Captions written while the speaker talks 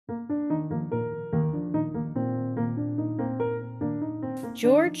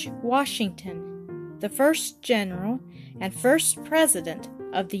George Washington, the first general and first president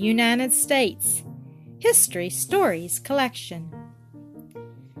of the United States. History Stories Collection.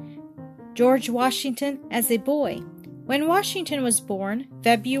 George Washington as a boy. When Washington was born,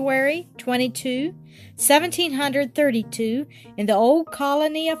 February 22, 1732, in the old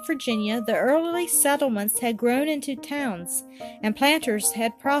colony of Virginia, the early settlements had grown into towns, and planters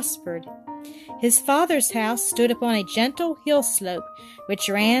had prospered. His father's house stood upon a gentle hill slope which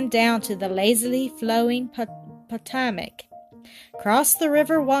ran down to the lazily flowing Potomac. Across the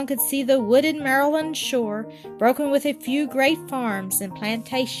river one could see the wooded Maryland shore, broken with a few great farms and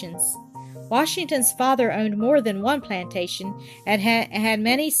plantations. Washington's father owned more than one plantation and had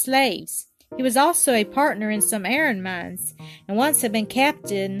many slaves. He was also a partner in some iron mines, and once had been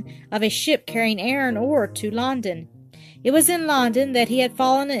captain of a ship carrying iron ore to London. It was in London that he had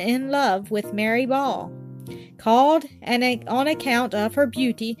fallen in love with Mary Ball, called, on account of her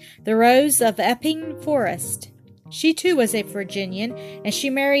beauty, the Rose of Epping Forest. She too was a Virginian, and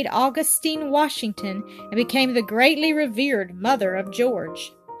she married Augustine Washington and became the greatly revered mother of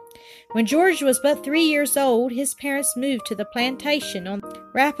George. When George was but 3 years old, his parents moved to the plantation on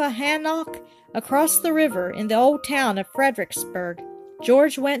Rappahannock across the river in the old town of Fredericksburg.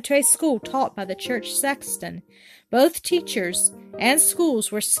 George went to a school taught by the church sexton. Both teachers and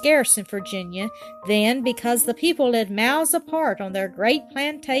schools were scarce in Virginia then because the people lived miles apart on their great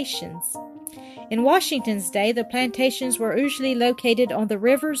plantations. In Washington's day, the plantations were usually located on the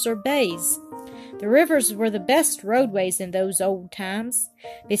rivers or bays. The rivers were the best roadways in those old times.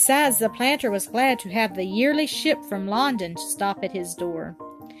 Besides, the planter was glad to have the yearly ship from London to stop at his door.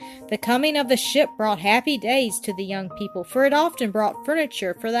 The coming of the ship brought happy days to the young people, for it often brought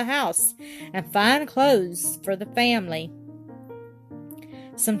furniture for the house and fine clothes for the family.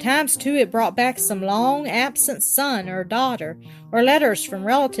 Sometimes, too, it brought back some long-absent son or daughter, or letters from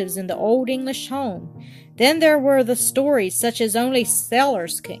relatives in the old English home. Then there were the stories such as only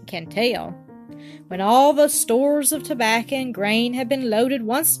sailors can tell. When all the stores of tobacco and grain had been loaded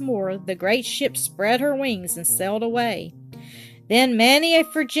once more, the great ship spread her wings and sailed away. Then many a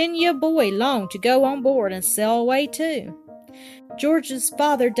Virginia boy longed to go on board and sail away too. George's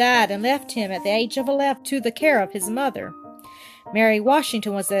father died and left him at the age of 11 to the care of his mother. Mary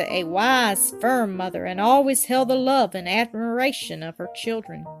Washington was a wise, firm mother, and always held the love and admiration of her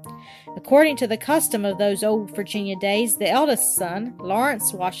children. According to the custom of those old Virginia days, the eldest son,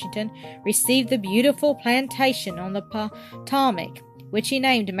 Lawrence Washington, received the beautiful plantation on the Potomac, which he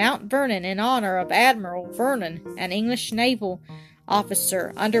named Mount Vernon in honor of Admiral Vernon, an English naval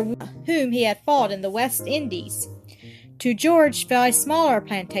officer under whom he had fought in the West Indies. To George fell a smaller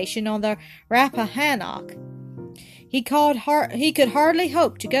plantation on the Rappahannock. He could hardly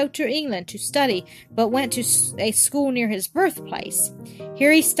hope to go to England to study, but went to a school near his birthplace.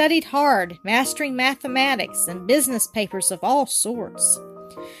 Here he studied hard, mastering mathematics and business papers of all sorts.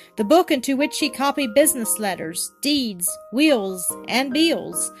 The book into which he copied business letters, deeds, wills, and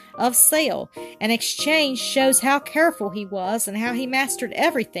bills of sale and exchange shows how careful he was and how he mastered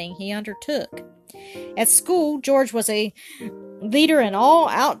everything he undertook. At school, George was a leader in all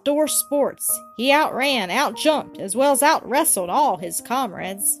outdoor sports. He outran, outjumped, as well as outwrestled all his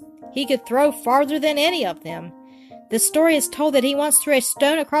comrades. He could throw farther than any of them. The story is told that he once threw a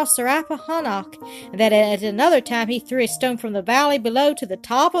stone across the Rappahannock, and that at another time he threw a stone from the valley below to the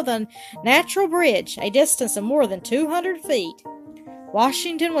top of the Natural Bridge, a distance of more than 200 feet.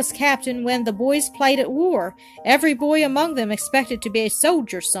 Washington was captain when the boys played at war. Every boy among them expected to be a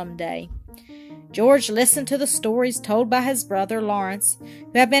soldier some day. George listened to the stories told by his brother Lawrence,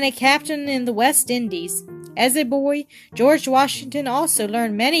 who had been a captain in the West Indies. As a boy, George Washington also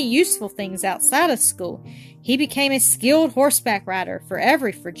learned many useful things outside of school. He became a skilled horseback rider, for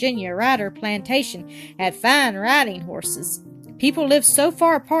every Virginia rider plantation had fine riding horses. People lived so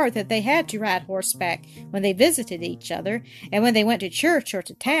far apart that they had to ride horseback when they visited each other and when they went to church or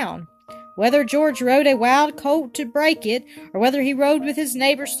to town. Whether George rode a wild colt to break it, or whether he rode with his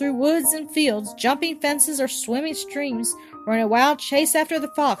neighbors through woods and fields, jumping fences or swimming streams, or in a wild chase after the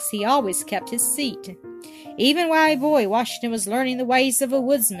fox, he always kept his seat. Even while a boy, Washington was learning the ways of a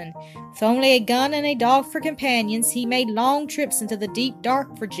woodsman. With only a gun and a dog for companions, he made long trips into the deep,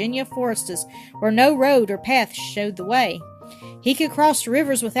 dark Virginia forests where no road or path showed the way. He could cross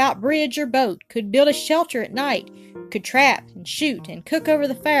rivers without bridge or boat, could build a shelter at night, could trap and shoot and cook over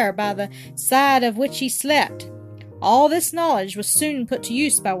the fire by the side of which he slept. All this knowledge was soon put to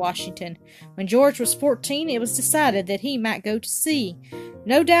use by Washington. When George was 14, it was decided that he might go to sea.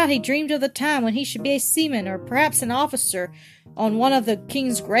 No doubt he dreamed of the time when he should be a seaman or perhaps an officer on one of the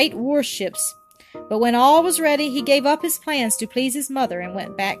king's great warships. But when all was ready, he gave up his plans to please his mother and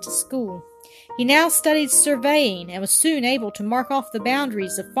went back to school. He now studied surveying and was soon able to mark off the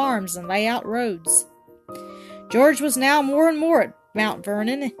boundaries of farms and lay out roads. George was now more and more at Mount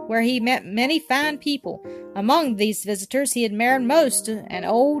Vernon, where he met many fine people. Among these visitors he admired most an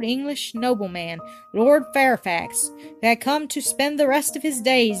old English nobleman, Lord Fairfax, who had come to spend the rest of his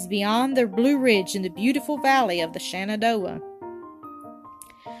days beyond the Blue Ridge in the beautiful valley of the Shenandoah.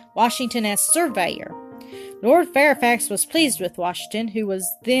 Washington as surveyor. Lord Fairfax was pleased with Washington, who was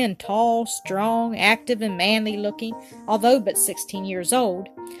then tall, strong, active, and manly-looking, although but 16 years old.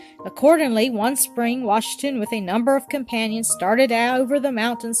 Accordingly, one spring, Washington, with a number of companions, started out over the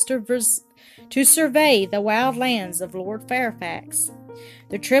mountains to survey the wild lands of Lord Fairfax.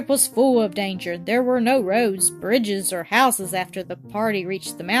 The trip was full of danger. There were no roads, bridges, or houses after the party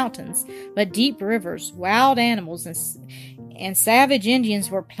reached the mountains, but deep rivers, wild animals, and savage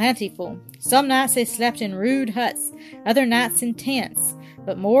Indians were plentiful. Some nights they slept in rude huts, other nights in tents,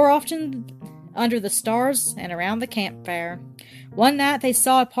 but more often under the stars and around the campfire. One night they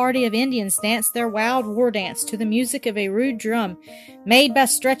saw a party of Indians dance their wild war dance to the music of a rude drum made by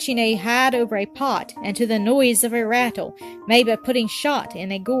stretching a hide over a pot, and to the noise of a rattle made by putting shot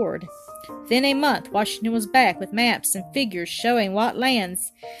in a gourd. Within a month, Washington was back with maps and figures showing what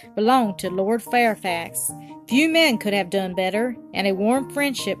lands belonged to Lord Fairfax. Few men could have done better, and a warm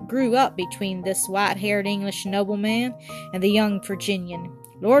friendship grew up between this white-haired English nobleman and the young Virginian.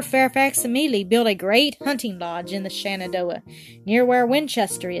 Lord Fairfax immediately built a great hunting lodge in the Shenandoah, near where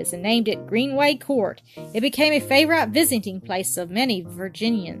Winchester is, and named it Greenway Court. It became a favorite visiting place of many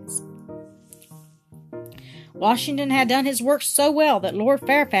Virginians. Washington had done his work so well that Lord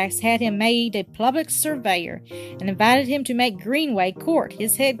Fairfax had him made a public surveyor and invited him to make Greenway Court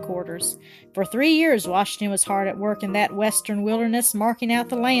his headquarters. For 3 years Washington was hard at work in that western wilderness, marking out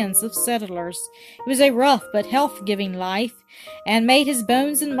the lands of settlers. It was a rough but health-giving life, and made his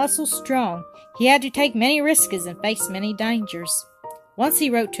bones and muscles strong. He had to take many risks and face many dangers. Once he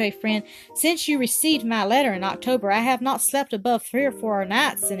wrote to a friend, "Since you received my letter in October, I have not slept above 3 or 4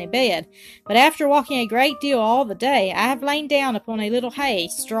 nights in a bed, but after walking a great deal all the day, I have lain down upon a little hay,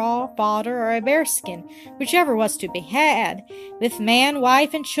 straw, fodder, or a bearskin, whichever was to be had, with man,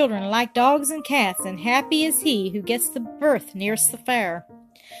 wife, and children, like dogs and cats, and happy is he who gets the berth nearest the fire."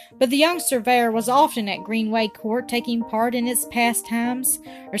 But the young surveyor was often at Greenway Court, taking part in its pastimes,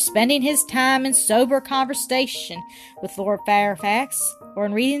 or spending his time in sober conversation with Lord Fairfax, or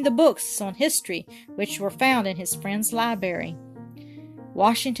in reading the books on history which were found in his friend's library.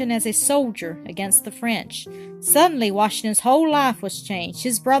 Washington as a soldier against the French. Suddenly Washington's whole life was changed.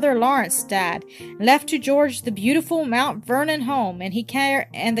 His brother Lawrence died, and left to George the beautiful Mount Vernon home and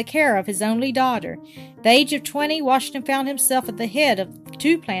the care of his only daughter. At the age of 20, Washington found himself at the head of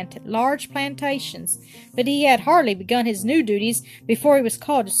 2 large plantations, but he had hardly begun his new duties before he was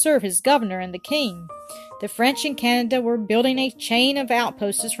called to serve his governor and the king. The French in Canada were building a chain of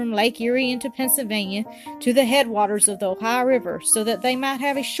outposts from Lake Erie into Pennsylvania to the headwaters of the Ohio River, so that they might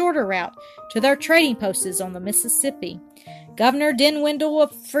have a shorter route to their trading posts on the Mississippi. Governor Denwindle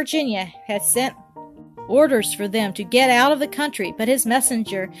of Virginia had sent orders for them to get out of the country, but his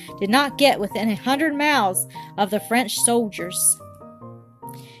messenger did not get within 100 miles of the French soldiers.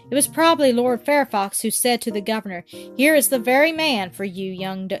 It was probably Lord Fairfax who said to the governor, "Here is the very man for you,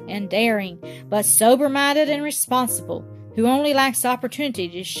 young and daring, but sober-minded and responsible, who only lacks opportunity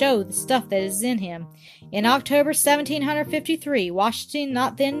to show the stuff that is in him." In October 1753, Washington,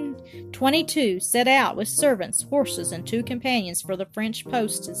 not then 22, set out with servants, horses, and 2 companions for the French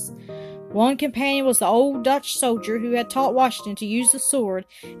posts. One companion was the old Dutch soldier who had taught Washington to use the sword,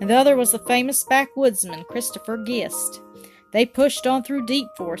 and the other was the famous backwoodsman, Christopher Gist. They pushed on through deep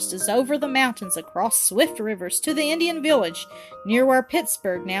forests, over the mountains, across swift rivers, to the Indian village, near where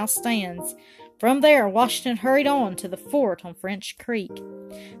Pittsburgh now stands. From there, Washington hurried on to the fort on French Creek.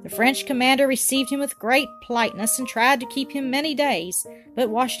 The French commander received him with great politeness and tried to keep him many days, but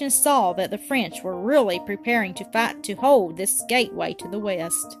Washington saw that the French were really preparing to fight to hold this gateway to the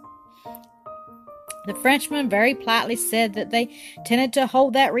west. The Frenchmen very politely said that they intended to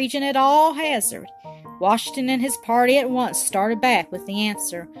hold that region at all hazard. Washington and his party at once started back with the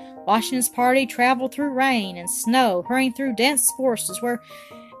answer. Washington's party traveled through rain and snow, hurrying through dense forests where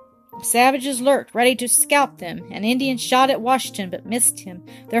savages lurked ready to scalp them. An Indian shot at Washington but missed him.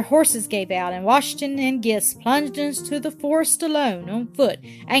 Their horses gave out, and Washington and Gist plunged into the forest alone, on foot,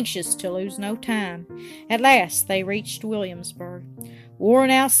 anxious to lose no time. At last they reached Williamsburg. War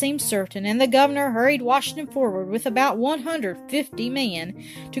now seemed certain, and the governor hurried Washington forward with about 150 men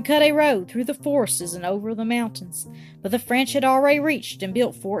to cut a road through the forests and over the mountains. But the French had already reached and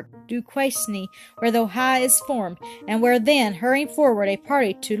built Fort Duquesne, where the Ohio is formed, and were then hurrying forward a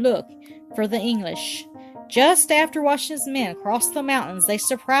party to look for the English. Just after Washington's men crossed the mountains, they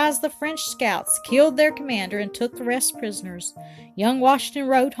surprised the French scouts, killed their commander, and took the rest prisoners. Young Washington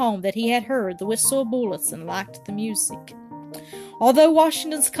wrote home that he had heard the whistle of bullets and liked the music. Although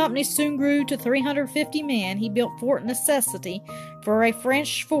Washington's company soon grew to 350 men, he built Fort Necessity, for a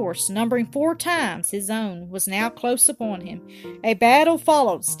French force numbering 4 times his own was now close upon him. A battle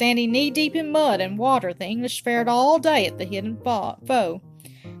followed. Standing knee-deep in mud and water, the English fared all day at the hidden foe.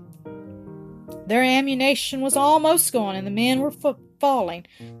 Their ammunition was almost gone, and the men were falling.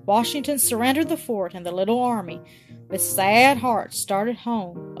 Washington surrendered the fort, and the little army, with sad hearts, started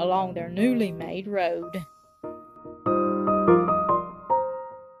home along their newly made road.